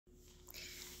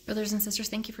Brothers and sisters,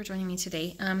 thank you for joining me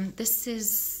today. This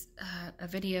is a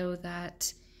video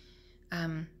that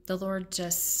the Lord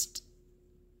just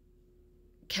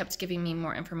kept giving me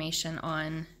more information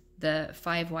on the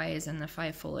 5 wise and the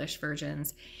 5 foolish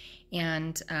virgins.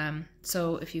 And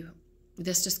so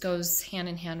this just goes hand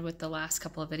in hand with the last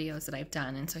couple of videos that I've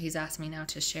done. And so he's asked me now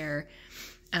to share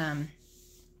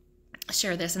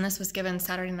this. And this was given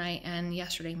Saturday night and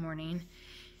yesterday morning.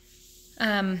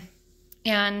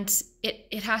 And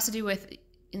it has to do with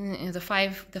the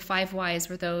five wise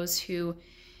were those who,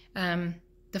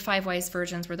 the 5 wise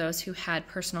virgins were those who had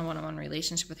personal one-on-one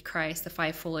relationship with Christ. The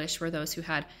 5 foolish were those who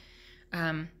had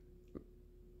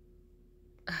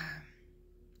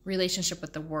relationship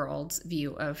with the world's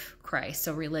view of Christ,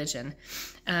 so religion.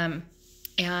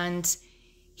 And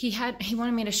he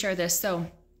wanted me to share this. So,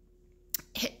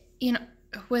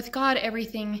 with God,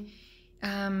 everything.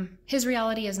 His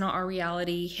reality is not our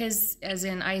reality. His, as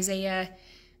in Isaiah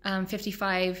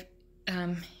 55,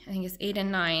 I think it's 8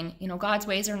 and 9, God's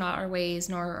ways are not our ways,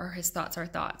 nor are his thoughts our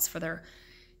thoughts, for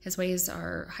his ways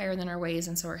are higher than our ways,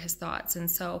 and so are his thoughts. And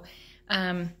so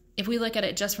if we look at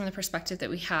it just from the perspective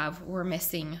that we have, we're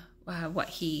missing what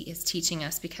he is teaching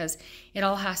us, because it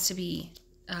all has to be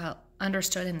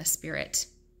understood in the Spirit.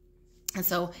 And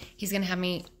so he's going to have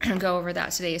me go over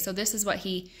that today. So this is what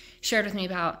he shared with me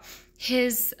about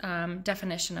his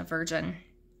definition of virgin.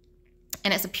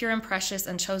 And it's a pure and precious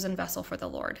and chosen vessel for the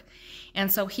Lord.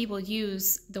 And so he will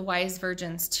use the wise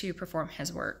virgins to perform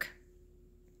his work.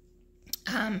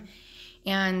 And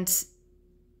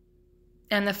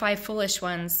the 5 foolish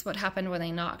ones, what happened when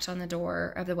they knocked on the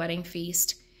door of the wedding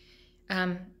feast?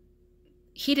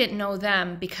 He didn't know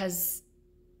them because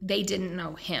they didn't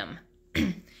know him.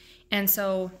 And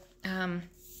so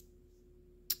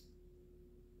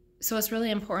it's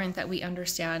really important that we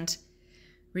understand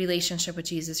relationship with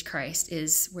Jesus Christ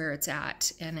is where it's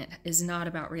at, and it is not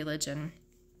about religion.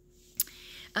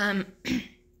 And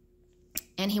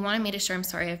he wanted me to share, I'm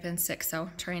sorry, I've been sick, so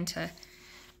I'm trying to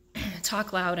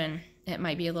talk loud and it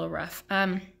might be a little rough.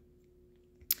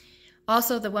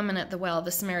 Also, the woman at the well,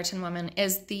 the Samaritan woman,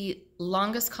 is the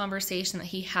longest conversation that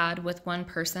he had with one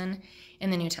person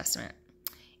in the New Testament.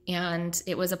 And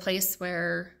it was a place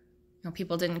where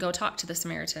people didn't go talk to the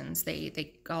Samaritans.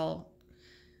 They all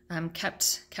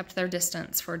kept their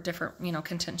distance for different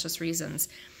contentious reasons.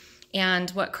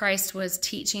 And what Christ was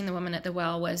teaching the woman at the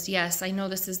well was, yes, I know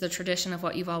this is the tradition of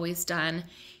what you've always done,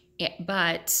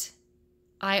 but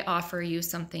I offer you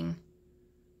something.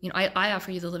 I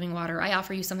offer you the living water. I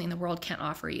offer you something the world can't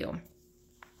offer you.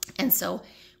 And so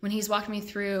when he's walking me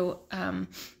through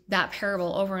that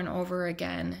parable over and over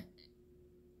again,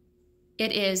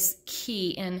 it is key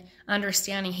in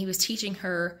understanding. He was teaching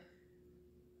her,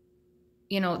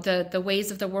 the ways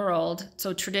of the world,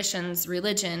 so traditions,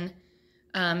 religion,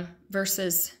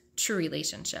 versus true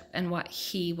relationship and what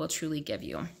he will truly give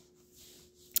you.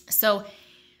 So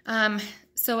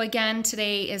again,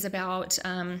 today is about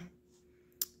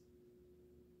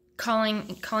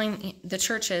calling the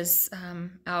churches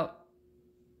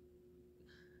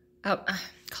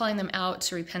calling them out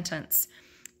to repentance.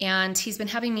 And he's been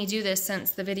having me do this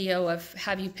since the video of,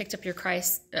 have you picked up your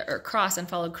cross and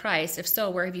followed Christ? If so,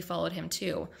 where have you followed him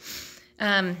to?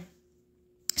 So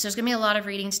there's going to be a lot of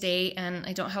reading today, and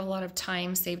I don't have a lot of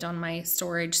time saved on my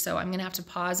storage, so I'm going to have to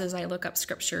pause as I look up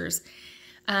scriptures.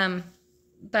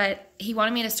 But he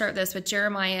wanted me to start this with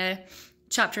Jeremiah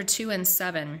chapter 2 and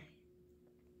 7.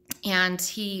 And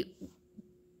the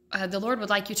Lord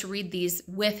would like you to read these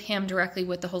with him directly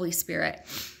with the Holy Spirit.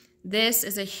 This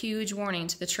is a huge warning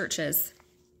to the churches.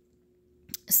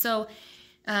 So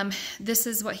this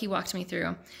is what he walked me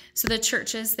through. So the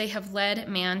churches, they have led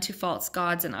man to false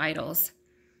gods and idols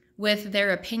with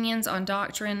their opinions on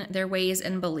doctrine, their ways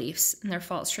and beliefs, and their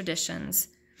false traditions.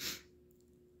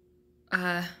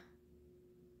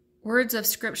 Words of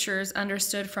scriptures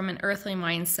understood from an earthly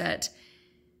mindset.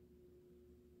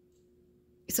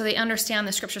 So they understand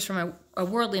the scriptures from a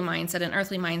worldly mindset, an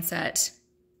earthly mindset.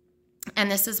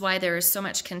 And this is why there is so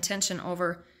much contention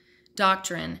over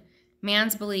doctrine,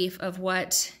 man's belief of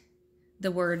what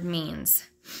the word means.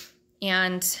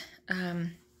 And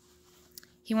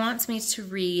he wants me to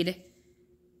read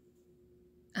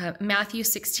Matthew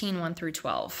 16, 1 through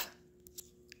 12.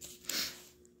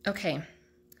 Okay.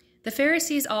 The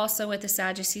Pharisees also with the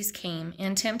Sadducees came,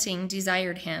 and tempting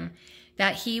desired him,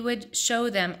 that he would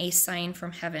show them a sign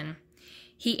from heaven.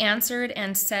 He answered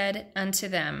and said unto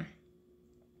them,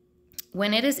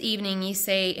 when it is evening, ye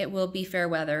say, it will be fair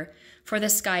weather, for the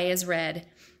sky is red.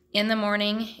 In the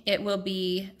morning, it will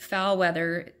be foul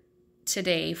weather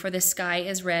today, for the sky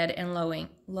is red and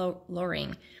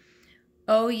lowering.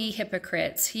 O ye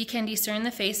hypocrites, ye can discern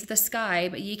the face of the sky,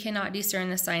 but ye cannot discern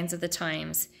the signs of the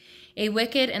times. A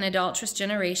wicked and adulterous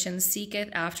generation seeketh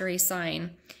after a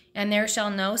sign, and there shall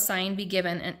no sign be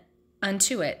given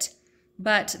unto it,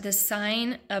 but the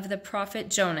sign of the prophet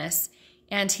Jonas.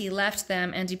 And he left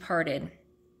them and departed.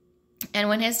 And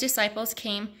when his disciples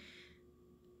came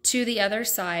to the other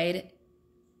side,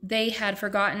 they had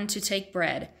forgotten to take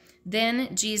bread.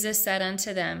 Then Jesus said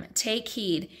unto them, Take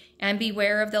heed, and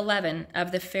beware of the leaven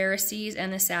of the Pharisees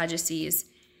and the Sadducees.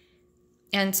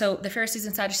 And so the Pharisees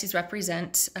and Sadducees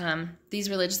represent these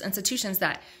religious institutions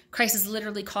that Christ is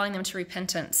literally calling them to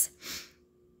repentance.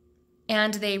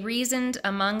 And they reasoned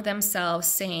among themselves,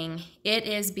 saying, It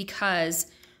is because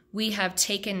we have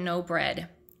taken no bread.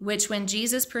 Which when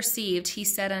Jesus perceived, he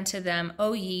said unto them,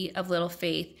 O ye of little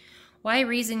faith, why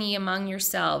reason ye among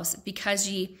yourselves, because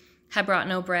ye have brought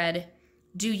no bread?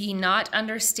 Do ye not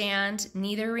understand,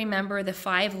 neither remember the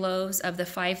 5 loaves of the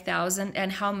 5,000,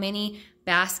 and how many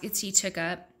baskets ye took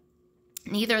up?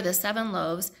 Neither the 7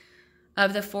 loaves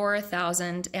of the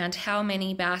 4,000, and how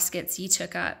many baskets ye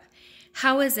took up?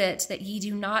 How is it that ye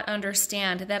do not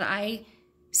understand that I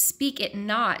speak it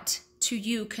not to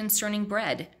you concerning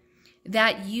bread,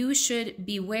 that you should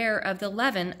beware of the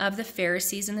leaven of the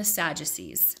Pharisees and the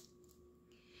Sadducees?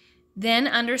 Then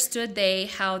understood they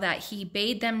how that he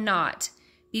bade them not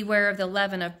beware of the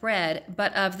leaven of bread,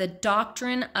 but of the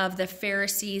doctrine of the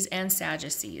Pharisees and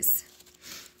Sadducees.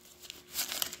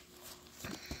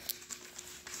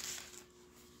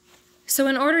 So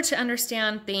in order to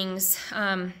understand things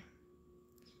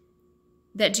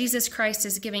that Jesus Christ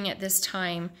is giving at this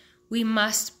time, we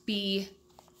must be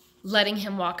letting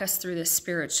him walk us through this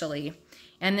spiritually.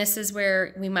 And this is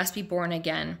where we must be born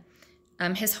again.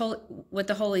 With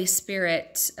the Holy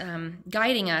Spirit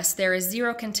guiding us, there is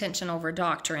zero contention over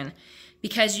doctrine,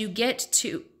 because you get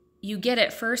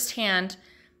it firsthand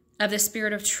of the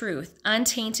Spirit of truth,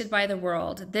 untainted by the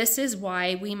world. This is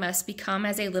why we must become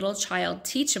as a little child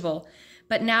teachable.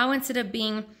 But now, instead of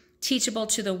being teachable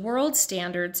to the world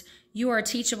standards, you are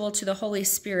teachable to the Holy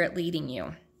Spirit leading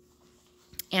you.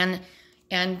 And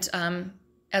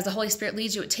as the Holy Spirit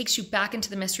leads you, it takes you back into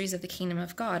the mysteries of the kingdom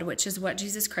of God, which is what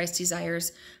Jesus Christ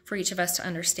desires for each of us to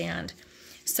understand.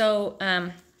 So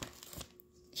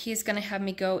he's going to have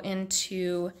me go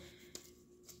into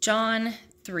John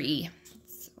 3.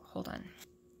 So, hold on.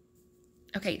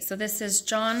 Okay, so this is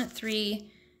John 3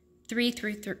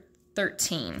 through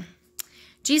 13.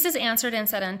 Jesus answered and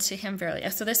said unto him, Verily.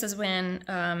 So this is when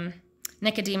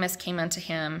Nicodemus came unto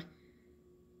him.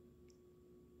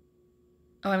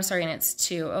 Oh, I'm sorry, and it's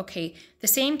 2. Okay. The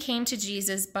same came to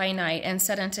Jesus by night and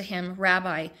said unto him,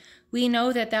 Rabbi, we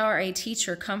know that thou art a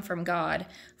teacher come from God,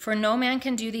 for no man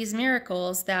can do these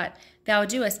miracles that thou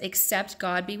doest except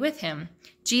God be with him.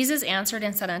 Jesus answered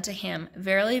and said unto him,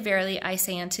 Verily, verily, I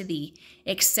say unto thee,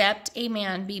 except a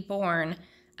man be born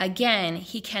again,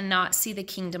 he cannot see the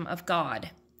kingdom of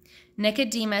God.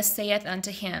 Nicodemus saith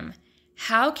unto him,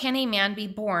 How can a man be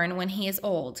born when he is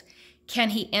old?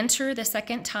 Can he enter the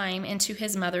second time into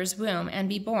his mother's womb and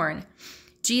be born?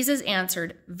 Jesus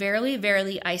answered, Verily,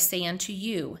 verily, I say unto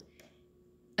thee,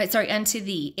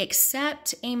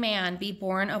 except a man be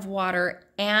born of water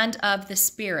and of the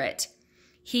Spirit,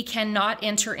 he cannot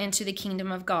enter into the kingdom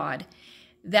of God.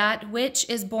 That which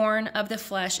is born of the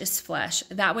flesh is flesh,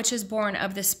 that which is born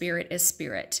of the Spirit is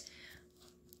spirit.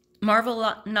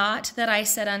 Marvel not that I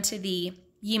said unto thee,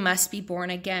 Ye must be born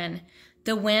again.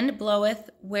 The wind bloweth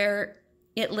where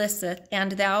it listeth,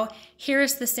 and thou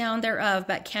hearest the sound thereof,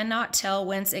 but cannot tell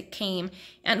whence it came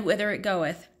and whither it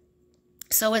goeth.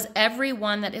 So is every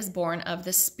one that is born of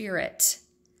the Spirit.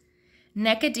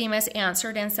 Nicodemus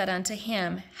answered and said unto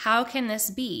him, How can this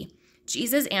be?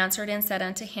 Jesus answered and said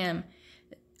unto him,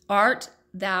 Art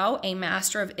thou a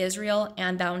master of Israel,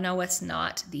 and thou knowest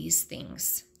not these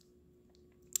things?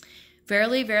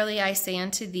 Verily, verily, I say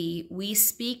unto thee, we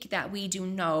speak that we do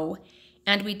know,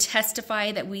 and we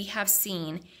testify that we have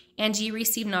seen, and ye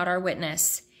receive not our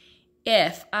witness.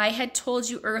 If I had told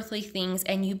you earthly things,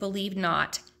 and you believe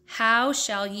not, how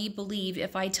shall ye believe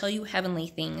if I tell you heavenly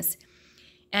things?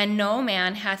 And no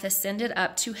man hath ascended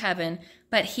up to heaven,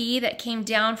 but he that came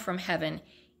down from heaven,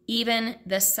 even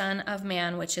the Son of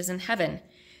Man which is in heaven.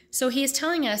 So he is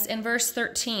telling us in verse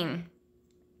 13,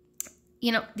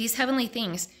 these heavenly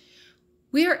things,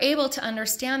 we are able to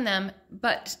understand them,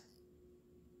 but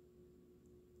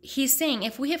he's saying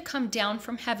if we have come down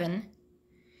from heaven,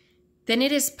 then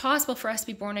it is possible for us to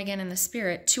be born again in the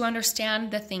Spirit, to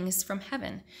understand the things from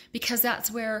heaven, because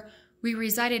that's where we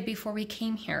resided before we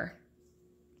came here.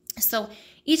 So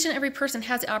each and every person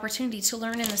has the opportunity to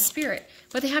learn in the Spirit,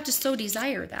 but they have to so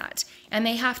desire that. And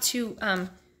they have to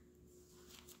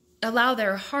allow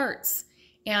their hearts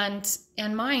and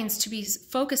minds to be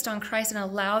focused on Christ and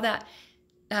allow that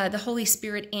the Holy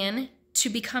Spirit in to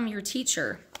become your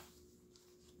teacher.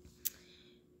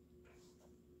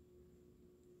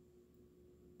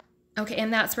 Okay,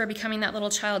 and that's where becoming that little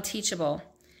child teachable.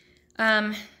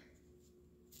 And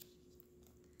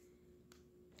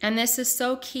this is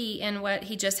so key in what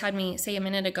he just had me say a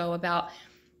minute ago about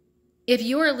if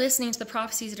you are listening to the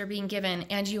prophecies that are being given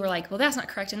and you are like, well, that's not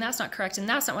correct, and that's not correct, and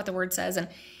that's not what the word says, and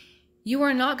you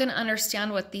are not going to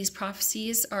understand what these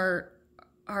prophecies are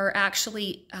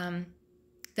actually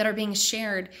that are being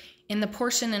shared in the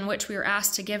portion in which we are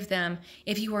asked to give them.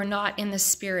 If you are not in the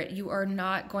Spirit, you are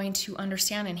not going to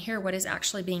understand and hear what is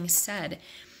actually being said.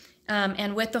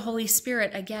 And with the Holy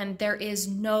Spirit, again, there is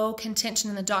no contention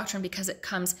in the doctrine because it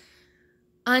comes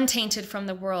untainted from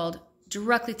the world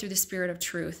directly through the Spirit of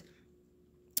truth.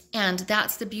 And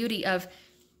that's the beauty of,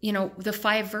 the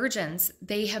 5 virgins.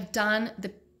 They have done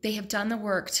the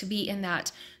work to be in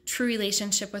that true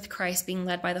relationship with Christ, being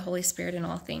led by the Holy Spirit in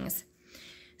all things.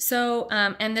 So,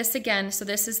 and this again, so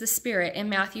this is the Spirit in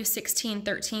Matthew 16,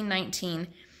 13, 19.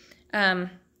 And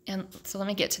so let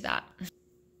me get to that.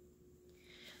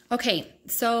 Okay,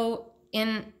 so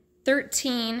in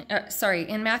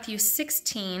Matthew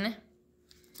 16,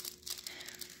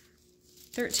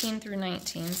 13 through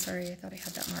 19. Sorry, I thought I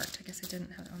had that marked. I guess I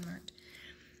didn't have it marked.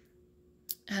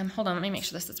 Hold on, let me make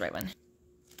sure this is the right one.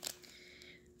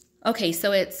 Okay,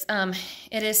 so it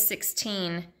is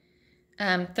 16,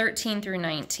 13 through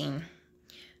 19.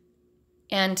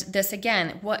 And this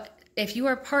again, if you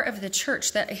are part of the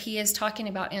church that he is talking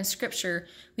about in Scripture,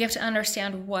 we have to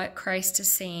understand what Christ is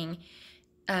saying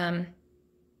to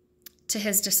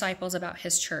his disciples about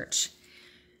his church.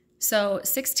 So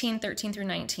 16, 13 through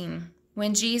 19.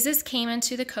 When Jesus came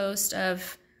into the coast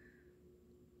of,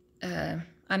 I'm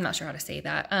not sure how to say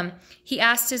that, he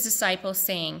asked his disciples,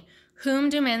 saying, "Whom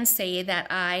do men say that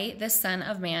I, the Son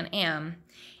of Man, am?"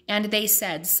 And they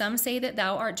said, "Some say that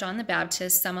thou art John the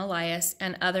Baptist, some Elias,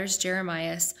 and others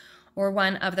Jeremias, or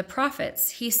one of the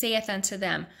prophets." He saith unto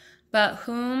them, "But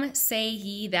whom say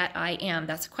ye that I am?"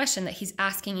 That's a question that he's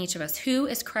asking each of us. Who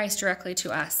is Christ directly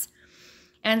to us?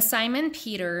 And Simon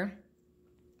Peter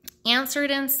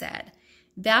answered and said,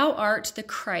 "Thou art the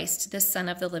Christ, the Son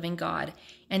of the living God."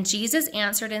 And Jesus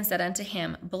answered and said unto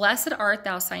him, "Blessed art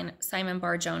thou, Simon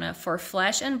Bar-Jonah, for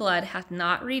flesh and blood hath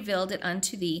not revealed it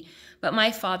unto thee, but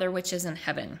my Father which is in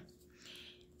heaven."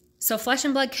 So flesh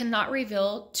and blood cannot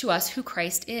reveal to us who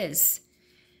Christ is.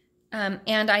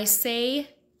 And I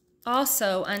say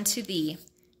also unto thee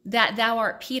that thou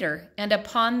art Peter, and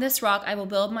upon this rock I will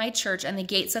build my church, and the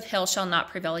gates of hell shall not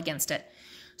prevail against it.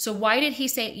 So why did he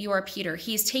say you are Peter?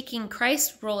 He's taking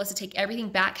Christ's role is to take everything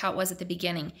back how it was at the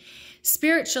beginning.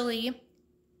 Spiritually,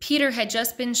 Peter had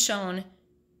just been shown,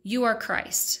 you are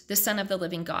Christ, the Son of the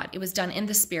living God. It was done in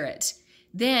the Spirit.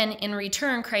 Then in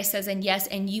return, Christ says, and yes,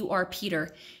 and you are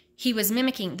Peter. He was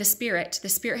mimicking the Spirit. The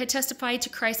Spirit had testified to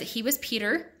Christ that he was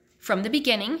Peter from the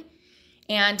beginning,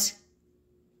 and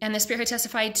the Spirit had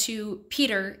testified to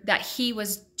Peter that he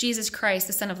was Jesus Christ,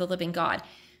 the Son of the living God.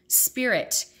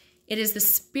 Spirit. It is the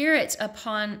Spirit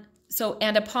upon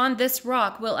this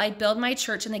rock will I build my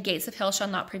church, and the gates of hell shall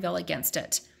not prevail against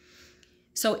it.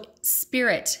 So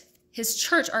Spirit, his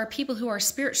church are people who are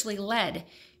spiritually led,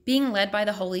 being led by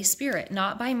the Holy Spirit,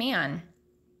 not by man.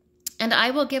 And I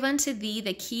will give unto thee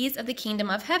the keys of the kingdom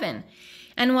of heaven.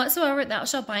 And whatsoever thou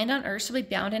shalt bind on earth shall be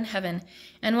bound in heaven,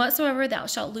 and whatsoever thou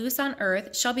shalt loose on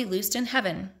earth shall be loosed in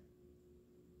heaven.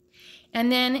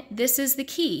 And then this is the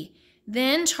key.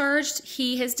 Then charged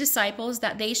he his disciples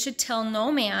that they should tell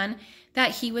no man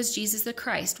that he was Jesus the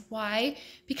Christ. Why?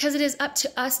 Because it is up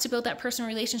to us to build that personal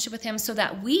relationship with him so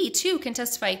that we too can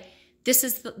testify, this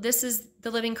is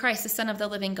the living Christ, the Son of the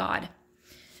living God.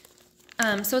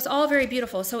 So it's all very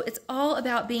beautiful. So it's all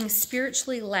about being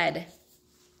spiritually led.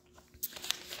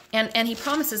 And he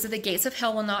promises that the gates of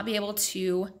hell will not be able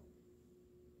to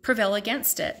prevail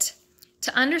against it.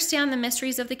 To understand the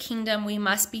mysteries of the kingdom, we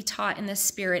must be taught in the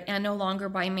Spirit and no longer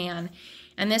by man.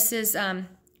 And this is 1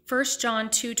 John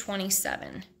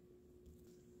 2:27.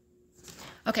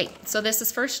 Okay, so this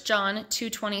is 1 John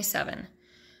 2:27.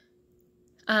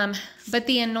 But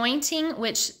the anointing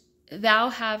which thou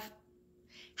have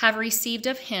received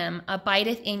of him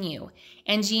abideth in you,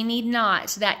 and ye need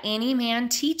not that any man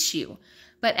teach you.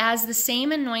 But as the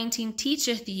same anointing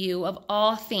teacheth you of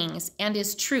all things, and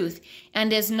is truth,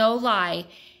 and is no lie,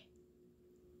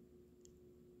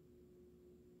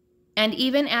 and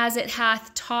even as it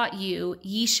hath taught you,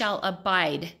 ye shall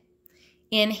abide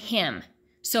in him.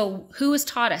 So who has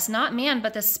taught us? Not man,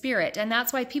 but the Spirit. And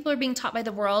that's why people are being taught by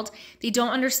the world. They don't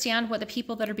understand what the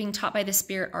people that are being taught by the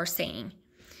Spirit are saying.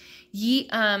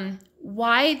 And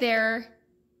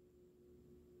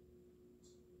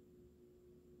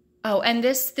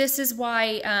this is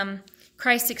why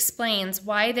Christ explains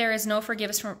why there is no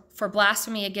forgiveness for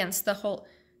blasphemy against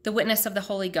the witness of the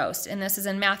Holy Ghost. And this is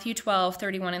in Matthew 12,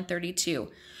 31 and 32.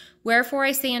 Wherefore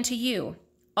I say unto you,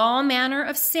 all manner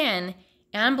of sin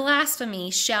and blasphemy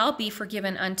shall be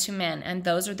forgiven unto men. And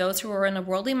those are those who are in a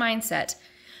worldly mindset.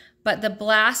 But the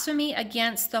blasphemy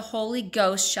against the Holy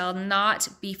Ghost shall not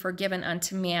be forgiven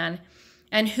unto man.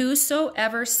 And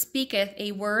whosoever speaketh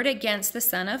a word against the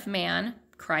Son of Man,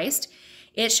 Christ,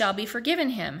 it shall be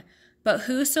forgiven him. But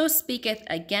whoso speaketh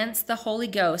against the Holy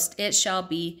Ghost, it shall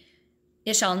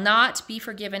not be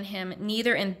forgiven him,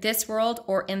 neither in this world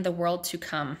or in the world to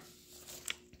come.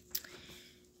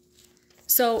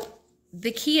 So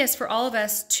the key is for all of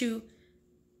us to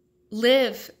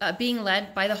live being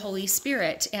led by the Holy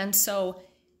Spirit. And so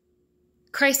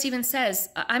Christ even says,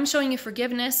 I'm showing you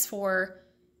forgiveness for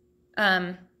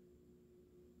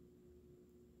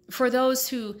those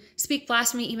who speak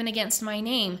blasphemy even against my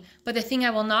name. But the thing I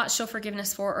will not show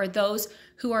forgiveness for are those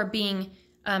who are being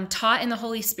taught in the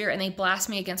Holy Spirit and they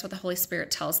blaspheme against what the Holy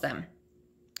Spirit tells them.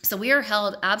 So we are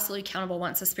held absolutely accountable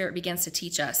once the Spirit begins to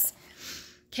teach us.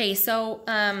 Okay, so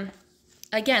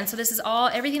again, so this is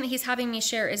everything that he's having me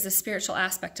share is the spiritual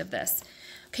aspect of this.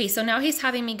 Okay, so now he's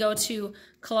having me go to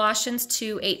Colossians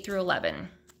 2, 8 through 11.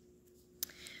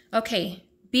 Okay,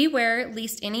 beware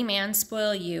lest any man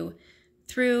spoil you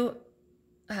through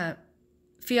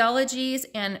theologies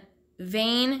and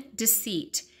vain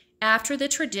deceit, after the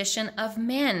tradition of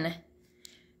men,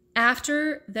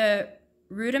 after the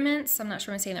rudiments, I'm not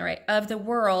sure I'm saying that right, of the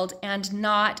world, and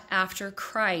not after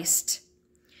Christ.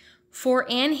 For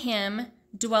in him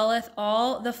dwelleth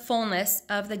all the fullness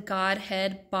of the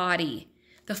Godhead body.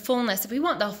 The fullness, if we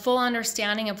want the full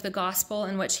understanding of the gospel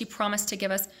in which he promised to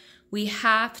give us, we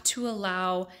have to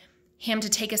allow him to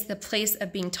take us to the place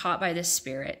of being taught by the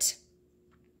Spirit.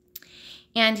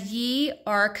 And ye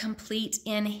are complete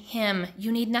in him.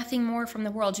 You need nothing more from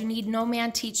the world. You need no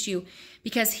man teach you,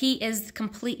 because he is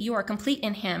complete. You are complete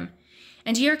in him.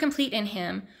 And ye are complete in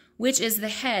him, which is the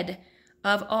head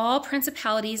of all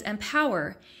principalities and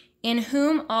power, in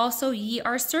whom also ye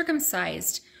are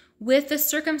circumcised, with the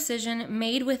circumcision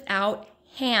made without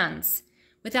hands.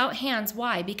 Without hands,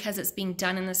 why? Because it's being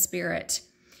done in the Spirit.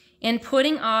 In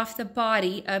putting off the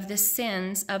body of the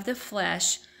sins of the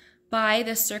flesh by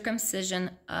the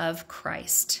circumcision of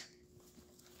Christ.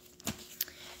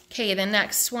 Okay, the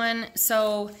next one.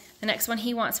 So the next one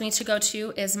he wants me to go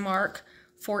to is Mark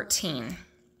 14.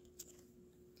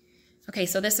 Okay,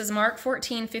 so this is Mark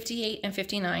 14, 58 and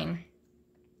 59.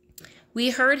 We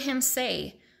heard him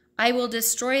say, I will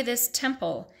destroy this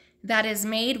temple that is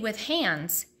made with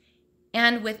hands,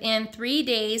 and within 3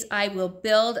 days I will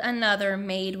build another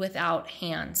made without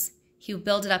hands. He will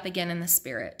build it up again in the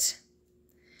Spirit.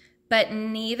 But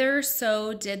neither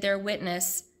so did their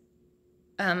witness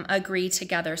agree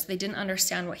together. So they didn't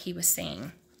understand what he was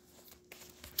saying.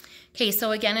 Okay,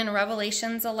 so again in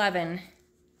Revelations 11,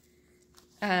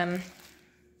 let's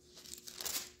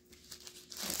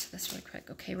get to this really quick.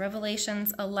 Okay,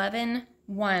 Revelations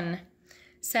 11:1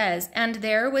 says, And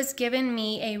there was given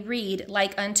me a reed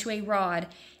like unto a rod,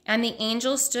 and the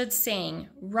angel stood saying,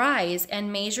 Rise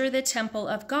and measure the temple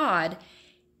of God,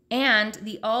 and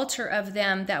the altar of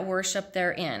them that worship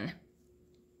therein.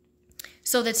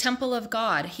 So the temple of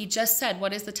God, he just said,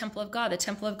 what is the temple of God? The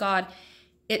temple of God,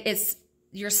 it's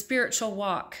your spiritual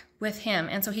walk with him.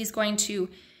 And so he's going to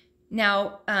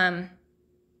now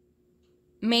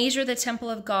measure the temple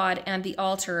of God and the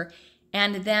altar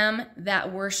and them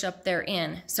that worship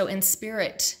therein. So in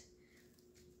spirit.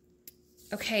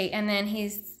 Okay, and then he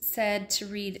said to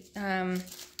read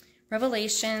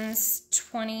Revelations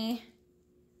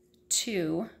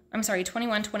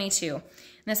 21:22.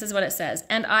 And this is what it says.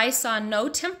 And I saw no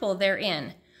temple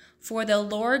therein, for the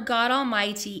Lord God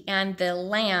Almighty and the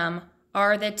Lamb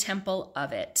are the temple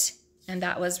of it. And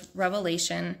that was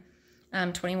Revelation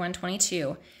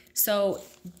 21:22. So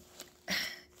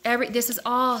this is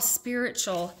all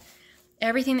spiritual.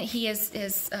 Everything that he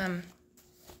is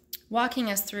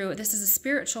walking us through, this is a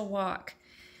spiritual walk.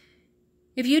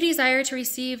 If you desire to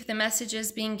receive the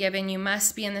messages being given, you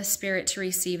must be in the Spirit to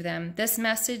receive them.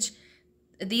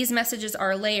 These messages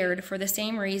are layered for the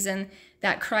same reason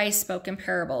that Christ spoke in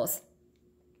parables.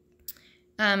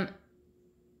 And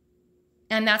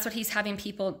that's what he's having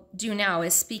people do now,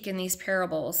 is speak in these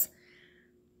parables.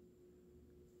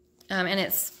 And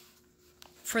it's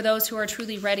for those who are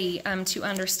truly ready to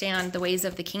understand the ways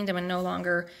of the kingdom and no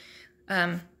longer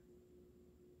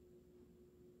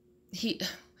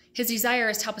his desire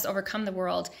is to help us overcome the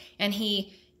world, and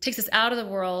he takes us out of the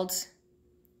world,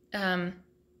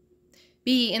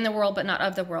 be in the world but not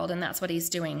of the world, and that's what he's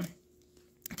doing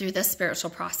through this spiritual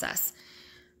process.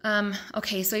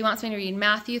 Okay, so he wants me to read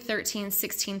Matthew 13,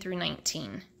 16 through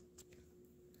 19.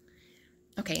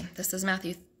 Okay, this is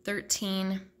Matthew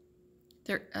 16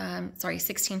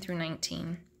 through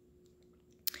 19.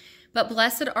 But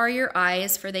blessed are your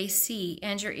eyes, for they see,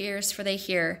 and your ears, for they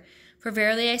hear. For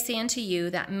verily I say unto you,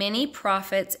 that many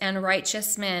prophets and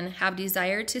righteous men have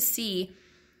desired to see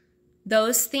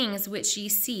those things which ye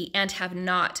see, and have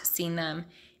not seen them,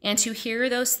 and to hear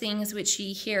those things which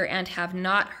ye hear, and have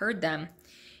not heard them.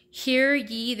 Hear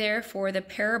ye therefore the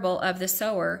parable of the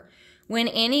sower. When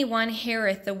any one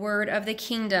heareth the word of the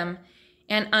kingdom,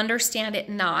 and understand it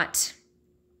not,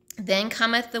 then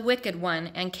cometh the wicked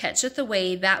one, and catcheth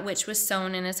away that which was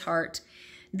sown in his heart.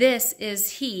 This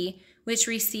is he which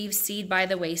receives seed by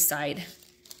the wayside.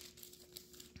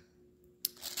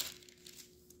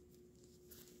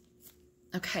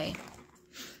 Okay.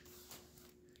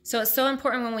 So it's so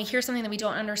important when we hear something that we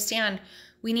don't understand,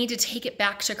 we need to take it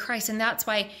back to Christ. And that's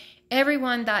why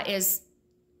everyone that is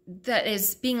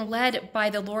being led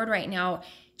by the Lord right now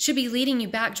should be leading you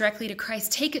back directly to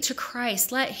Christ. Take it to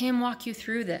Christ. Let him walk you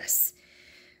through this.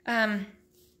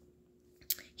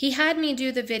 He had me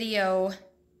do the video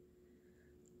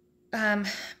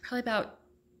probably about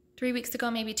 3 weeks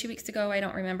ago, maybe 2 weeks ago, I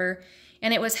don't remember.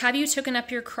 And it was, have you taken up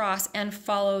your cross and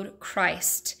followed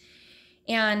Christ?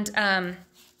 And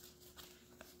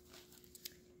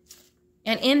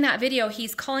in that video,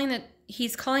 he's calling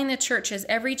the churches,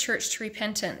 every church, to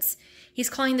repentance. He's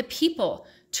calling the people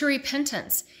to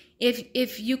repentance.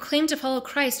 If you claim to follow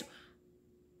Christ,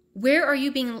 where are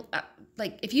you being,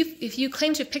 if you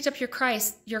claim to have picked up your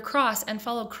cross and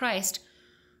followed Christ,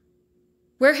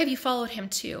 where have you followed him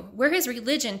to? Where his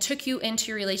religion took you into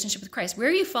your relationship with Christ? Where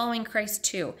are you following Christ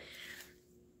to?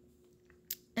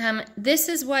 This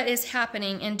is what is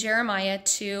happening in Jeremiah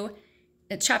 2,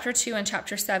 chapter 2 and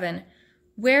chapter 7.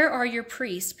 Where are your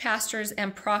priests, pastors,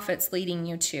 and prophets leading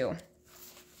you to?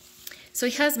 So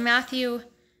he has Matthew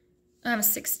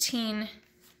 16:20.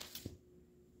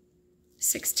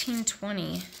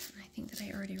 I think that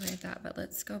I already read that, but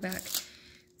let's go back,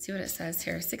 see what it says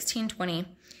here. 16:20.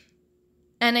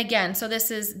 And again, so this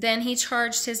is, then he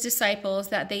charged his disciples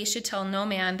that they should tell no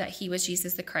man that he was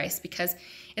Jesus the Christ, because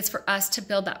it's for us to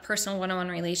build that personal one-on-one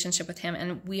relationship with him,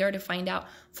 and we are to find out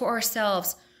for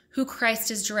ourselves who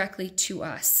Christ is directly to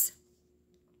us.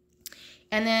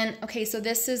 And then, okay, so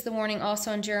this is the warning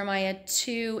also in Jeremiah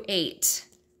 2:8.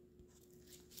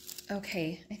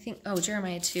 Okay, I think,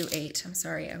 Jeremiah 2:8. I'm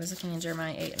sorry, I was looking in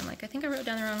Jeremiah 8, and I'm like, I think I wrote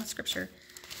down the wrong scripture.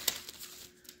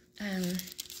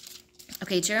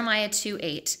 Okay, Jeremiah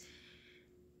 2:8.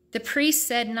 The priest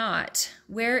said not,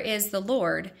 where is the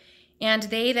Lord? And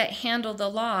they that handle the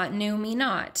law knew me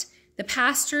not. The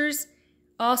pastors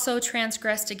also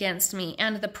transgressed against me,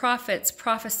 and the prophets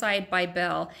prophesied by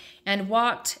Baal, and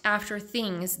walked after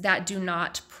things that do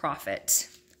not profit.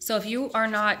 So if you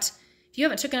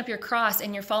haven't taken up your cross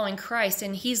and you're following Christ,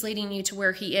 and he's leading you to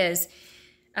where he is,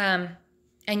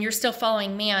 and you're still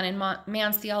following man and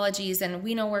man's theologies, and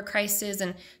we know where Christ is,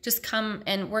 and just come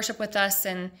and worship with us,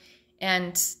 and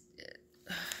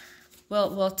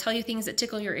we'll tell you things that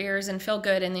tickle your ears and feel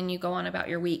good, and then you go on about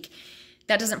your week.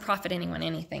 That doesn't profit anyone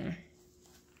anything.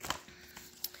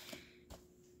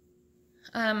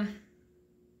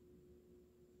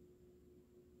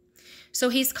 So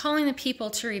he's calling the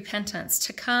people to repentance,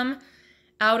 to come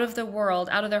out of the world,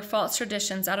 out of their false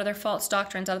traditions, out of their false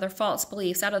doctrines, out of their false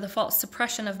beliefs, out of the false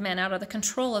suppression of men, out of the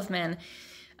control of men.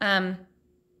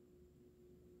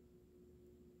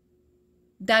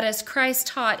 That as Christ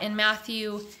taught in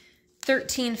Matthew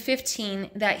 13:15,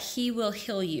 that he will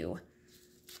heal you.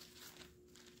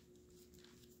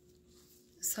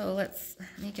 So let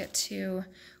me get to,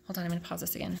 hold on, I'm going to pause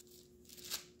this again.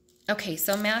 Okay,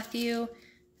 so Matthew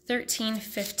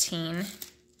 13:15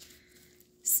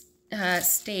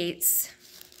 states,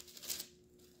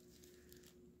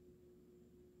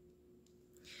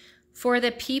 for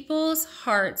the people's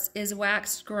hearts is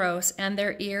waxed gross, and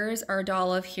their ears are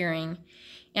dull of hearing,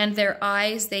 and their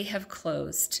eyes they have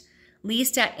closed,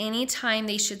 lest at any time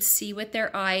they should see with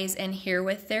their eyes, and hear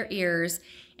with their ears,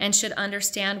 and should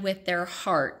understand with their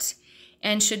heart,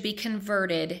 and should be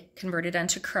converted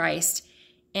unto Christ,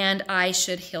 and I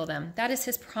should heal them. That is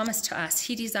his promise to us.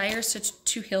 He desires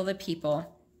to heal the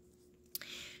people.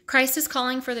 Christ is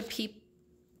calling for the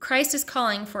Christ is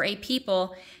calling for a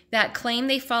people that claim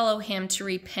they follow him to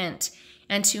repent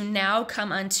and to now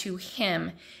come unto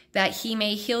him, that he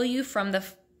may heal you from the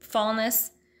fallenness,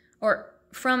 or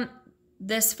from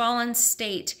this fallen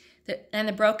state and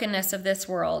the brokenness of this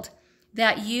world,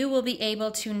 that you will be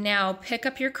able to now pick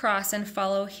up your cross and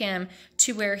follow him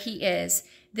to where he is.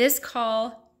 This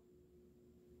call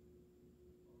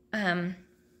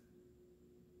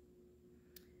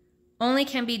only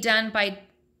can be done by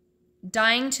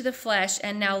dying to the flesh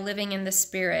and now living in the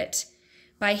spirit,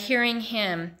 by hearing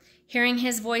him, hearing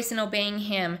his voice and obeying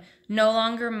him, no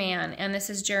longer man. And this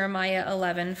is Jeremiah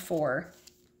 11:4.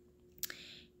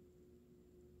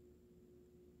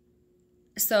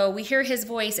 So we hear his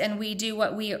voice and we do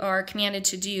what we are commanded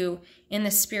to do in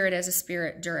the spirit as the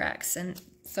spirit directs. And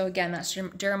so again, that's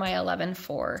Jeremiah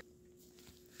 11:4.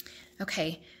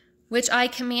 Okay. Which I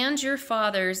command your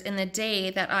fathers in the day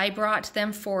that I brought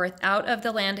them forth out of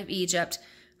the land of Egypt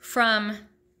from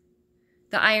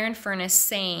the iron furnace,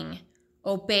 saying,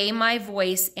 obey my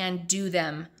voice and do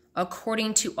them,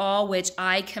 according to all which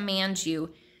I command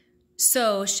you.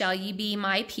 So shall ye be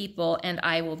my people, and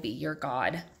I will be your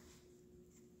God.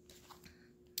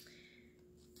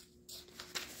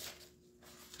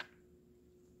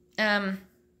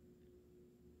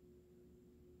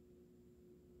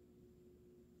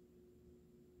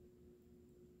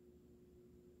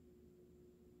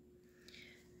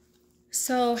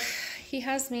 So he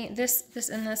has me, this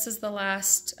is the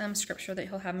last scripture that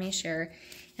he'll have me share.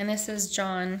 And this is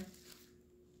John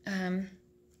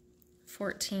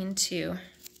 14:2.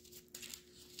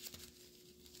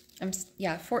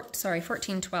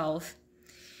 14:12.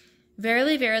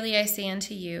 Verily, verily, I say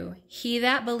unto you, he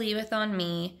that believeth on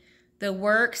me, the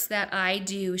works that I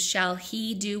do shall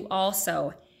he do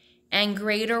also, and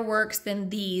greater works than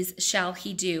these shall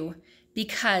he do,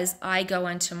 because I go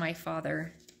unto my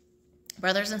Father.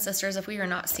 Brothers and sisters, if we are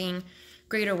not seeing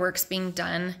greater works being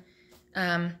done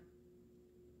than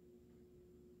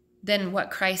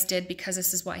what Christ did, because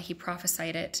this is why he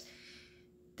prophesied it,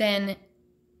 then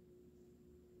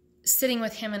sitting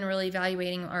with him and really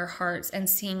evaluating our hearts and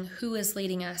seeing who is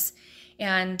leading us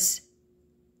and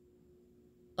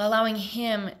allowing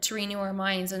him to renew our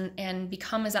minds and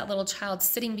become as that little child,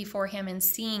 sitting before him and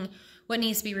seeing what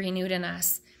needs to be renewed in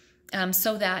us,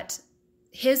 so that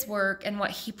his work and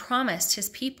what he promised his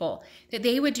people, that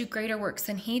they would do greater works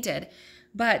than he did.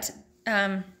 But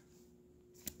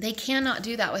they cannot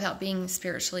do that without being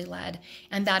spiritually led.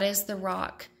 And that is the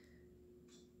rock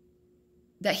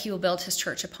that he will build his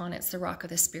church upon. It's the rock of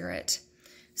the Spirit.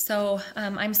 So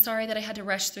I'm sorry that I had to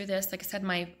rush through this. Like I said,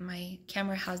 my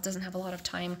camera doesn't have a lot of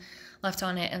time left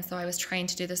on it. And so I was trying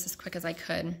to do this as quick as I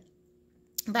could.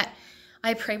 But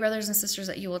I pray, brothers and sisters,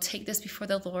 that you will take this before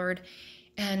the Lord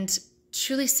and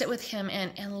truly sit with him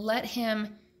and let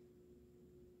him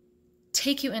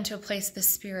take you into a place of the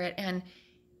Spirit.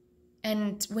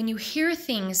 And when you hear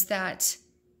things that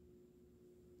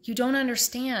you don't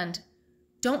understand,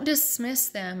 don't dismiss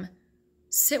them.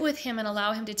 Sit with him and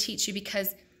allow him to teach you,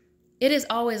 because it is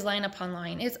always line upon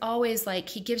line. It's always like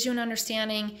he gives you an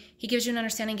understanding, gives you an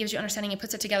understanding, and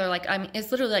puts it together.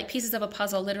 It's literally like pieces of a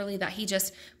puzzle, literally, that he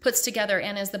just puts together.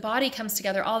 And as the body comes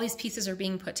together, all these pieces are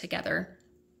being put together.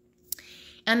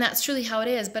 And that's truly how it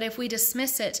is. But if we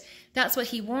dismiss it, that's what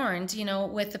he warned,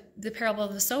 with the parable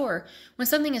of the sower. When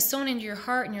something is sown into your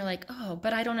heart and you're like, oh,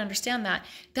 but I don't understand that.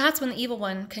 That's when the evil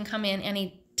one can come in and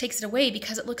he takes it away,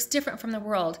 because it looks different from the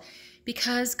world.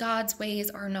 Because God's ways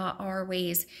are not our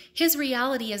ways. His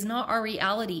reality is not our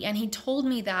reality. And he told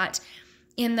me that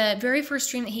in the very first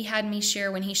dream that he had me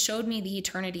share, when he showed me the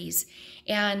eternities.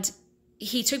 And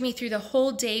he took me through the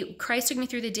whole day. Christ took me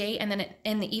through the day, and then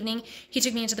in the evening, he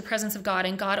took me into the presence of God,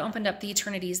 and God opened up the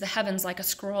eternities, the heavens, like a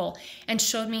scroll, and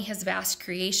showed me his vast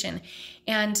creation.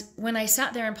 And when I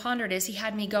sat there and pondered, as he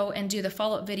had me go and do the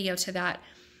follow-up video to that,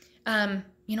 I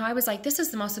was like, this is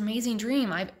the most amazing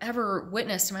dream I've ever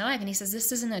witnessed in my life. And he says,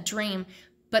 this isn't a dream,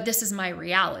 but this is my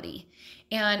reality.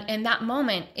 And in that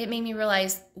moment, it made me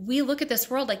realize, we look at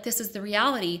this world like this is the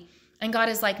reality. And God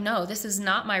is like, no, this is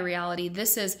not my reality.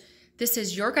 This is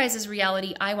your guys'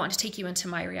 reality. I want to take you into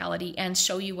my reality and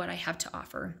show you what I have to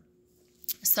offer.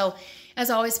 So as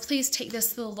always, please take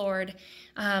this to the Lord.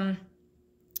 And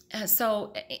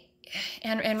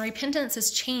repentance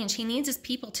is change. He needs his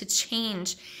people to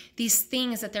change these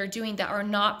things that they're doing that are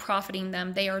not profiting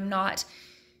them. They are not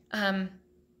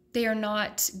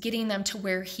getting them to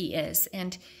where he is.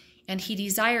 And he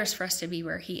desires for us to be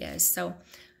where he is. So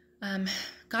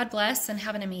God bless and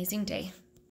have an amazing day.